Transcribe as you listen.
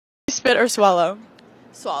Spit or swallow?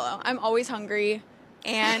 Swallow. I'm always hungry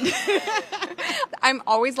and I'm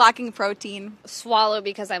always lacking protein. Swallow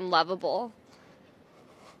because I'm lovable.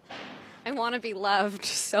 I want to be loved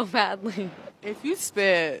so badly. If you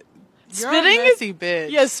spit, you're Spitting a messy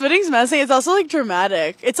bitch. Yeah, spitting's messy. It's also like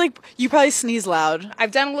dramatic. It's like you probably sneeze loud.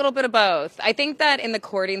 I've done a little bit of both. I think that in the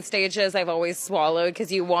courting stages, I've always swallowed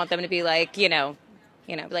because you want them to be like, be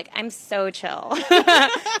like, I'm so chill.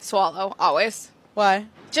 Swallow, always. Why?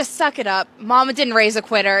 Just suck it up. Mama didn't raise a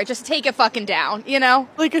quitter. Just take it fucking down, you know?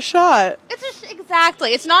 Like a shot. It's just,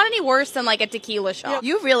 exactly. It's not any worse than like a tequila shot.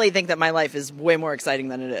 You really think that my life is way more exciting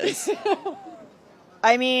than it is.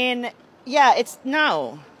 I mean, yeah, it's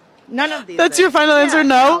no. None of these. That's your final answer,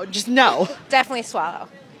 no? Just no. Definitely swallow.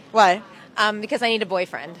 Why? Because I need a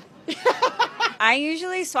boyfriend. I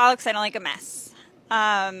usually swallow because I don't like a mess.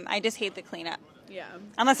 I just hate the cleanup. Yeah.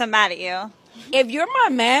 Unless I'm mad at you. If you're my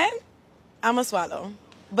man, I'm a swallow.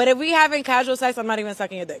 But if we having casual sex, I'm not even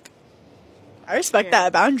sucking your dick. I respect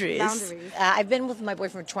that. Boundaries. I've been with my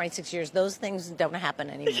boyfriend for 26 years. Those things don't happen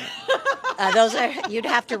anymore. Those are, you'd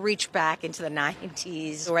have to reach back into the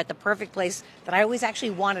 90s or at the perfect place that I always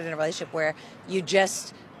actually wanted in a relationship where you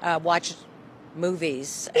just watch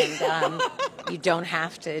movies and you don't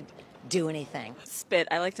have to do anything. Spit.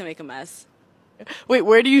 I like to make a mess. Wait,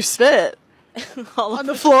 where do you spit? On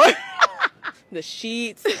the floor? The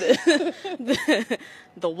sheets, the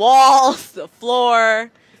walls, the floor.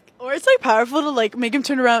 Or it's like powerful to like make him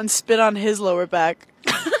turn around and spit on his lower back.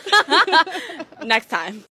 Next time.